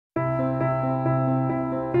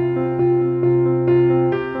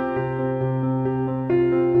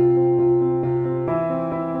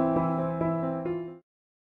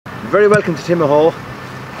Very welcome to Timahoe,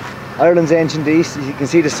 Ireland's Ancient East. As you can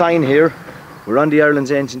see the sign here, we're on the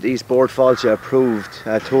Ireland's Ancient East Board Fáilte approved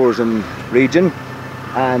tourism region,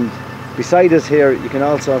 and beside us here you can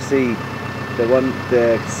also see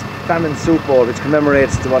the famine soup bowl, which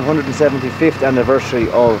commemorates the 175th anniversary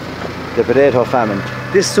of the potato famine.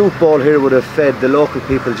 This soup bowl here would have fed the local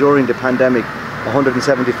people during the pandemic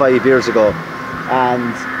 175 years ago,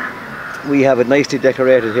 and we have it nicely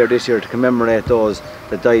decorated here this year to commemorate those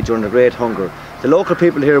that died during the Great Hunger. The local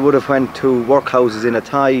people here would have went to workhouses in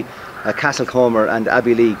Athy, Castlecomer and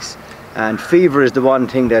Abbeyleix, and fever is the one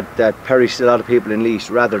thing that perished a lot of people in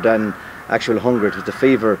Laois rather than actual hunger. It was the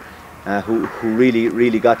fever who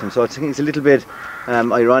really got them. So I think it's a little bit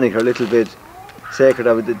ironic or a little bit sacred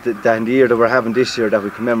that in the year that we're having this year that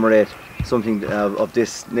we commemorate something of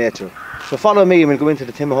this nature. So follow me and we'll go into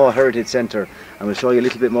the Timahoe Heritage Centre and we'll show you a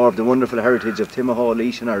little bit more of the wonderful heritage of Timahoe,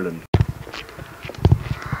 Laois and Ireland.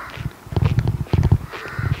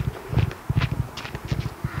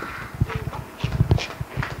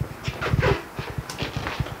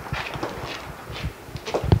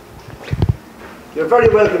 You're very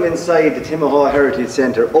welcome inside the Timahoe Heritage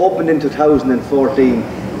Centre, opened in 2014.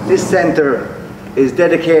 This centre is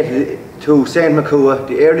dedicated to St. Makua,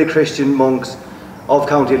 the early Christian monks of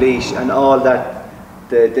County Laois, and all that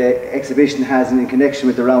the exhibition has in connection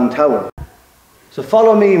with the Round Tower. So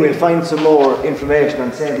follow me and we'll find some more information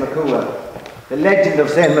on St. Makua, the legend of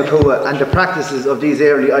St. Makua and the practices of these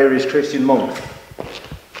early Irish Christian monks.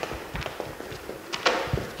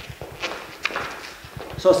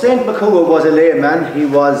 So St. Makua was a layman. He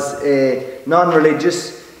was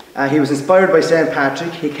non-religious. He was inspired by St.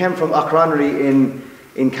 Patrick. He came from Achronry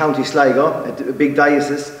in County Sligo, a big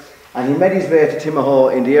diocese, and he made his way to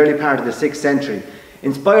Timahoe in the early part of the 6th century.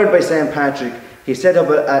 Inspired by St. Patrick, he set up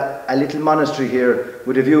a little monastery here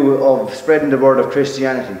with a view of spreading the word of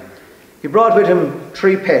Christianity. He brought with him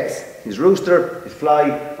 3 pets, his rooster, his fly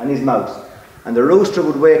and his mouse. And the rooster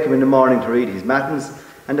would wake him in the morning to read his matins,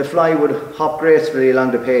 and the fly would hop gracefully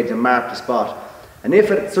along the page and mark the spot. And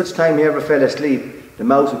if at such time he ever fell asleep, the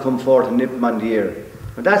mouse would come forth and nip him on the ear.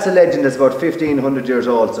 But that's a legend that's about 1500 years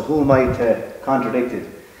old, so who am I to contradict it?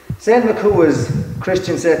 St. Makua's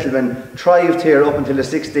Christian settlement thrived here up until the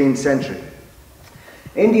 16th century.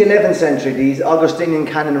 In the 11th century, these Augustinian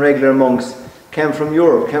canon regular monks came from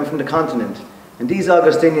Europe, came from the continent, and these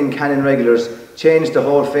Augustinian canon regulars changed the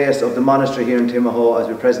whole face of the monastery here in Timahoe as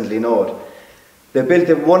we presently know it. They built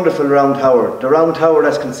a wonderful round tower, the round tower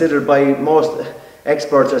that's considered by most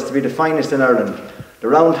experts as to be the finest in Ireland. The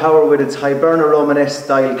round tower with its hiberno romanesque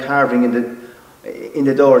style carving in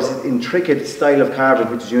the doors, intricate style of carving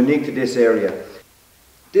which is unique to this area.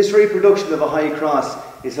 This reproduction of a high cross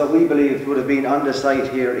is what we believe would have been on the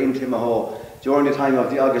site here in Timahoe during the time of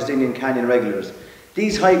the Augustinian Canon regulars.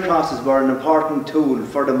 These high crosses were an important tool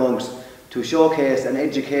for the monks to showcase and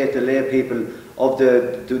educate the lay people of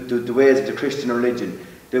the ways of the Christian religion.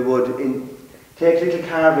 They would take little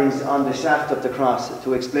carvings on the shaft of the cross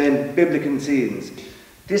to explain biblical scenes.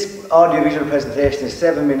 This audiovisual presentation is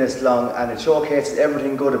 7 minutes long and it showcases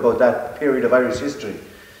everything good about that period of Irish history.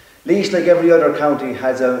 Laois, like every other county,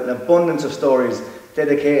 has an abundance of stories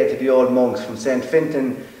dedicated to the old monks, from St.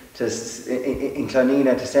 Fintan in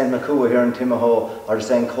Clonina to St. Makua here in Timahoe, or to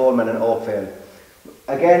St. Coleman in Oakvale.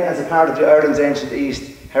 Again, as a part of the Ireland's Ancient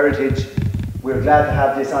East heritage, we're glad to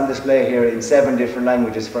have this on display here in 7 different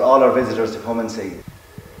languages for all our visitors to come and see.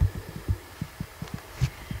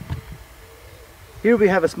 Here we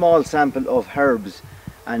have a small sample of herbs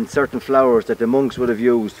and certain flowers that the monks would have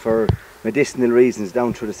used for medicinal reasons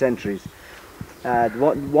down through the centuries.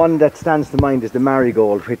 One that stands to mind is the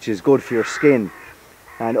marigold, which is good for your skin,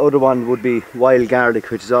 and other one would be wild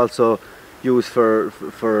garlic, which is also used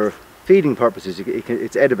for feeding purposes.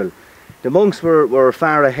 It's edible. The monks were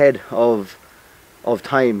far ahead of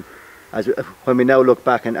time, when we now look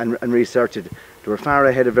back and research it. They were far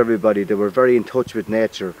ahead of everybody. They were very in touch with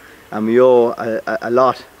nature, and we owe a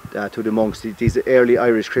lot to the monks, these early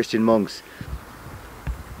Irish Christian monks.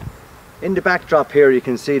 In the backdrop here you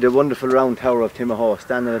can see the wonderful round tower of Timahoe,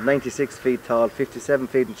 standing at 96 feet tall, 57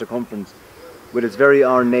 feet in circumference, with its very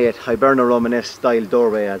ornate hiberno romanesque style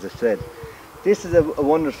doorway, as I said. This is a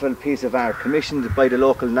wonderful piece of art commissioned by the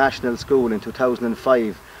local national school in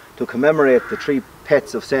 2005 to commemorate the 3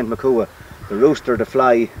 pets of St. Makua, the rooster, the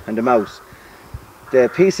fly and the mouse. The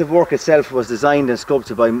piece of work itself was designed and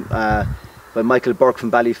sculpted by Michael Burke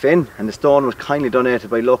from Ballyfin, and the stone was kindly donated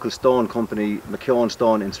by local stone company McKeown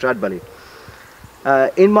Stone in Stradbally.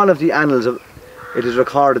 In one of the annals, it is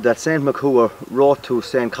recorded that St. Makua wrote to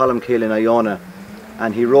St. Columcille in Iona,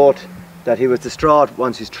 and he wrote that he was distraught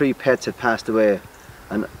once his 3 pets had passed away.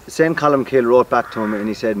 And St. Columcille wrote back to him and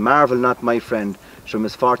he said, "Marvel not, my friend, sure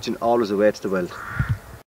misfortune always awaits the wealth."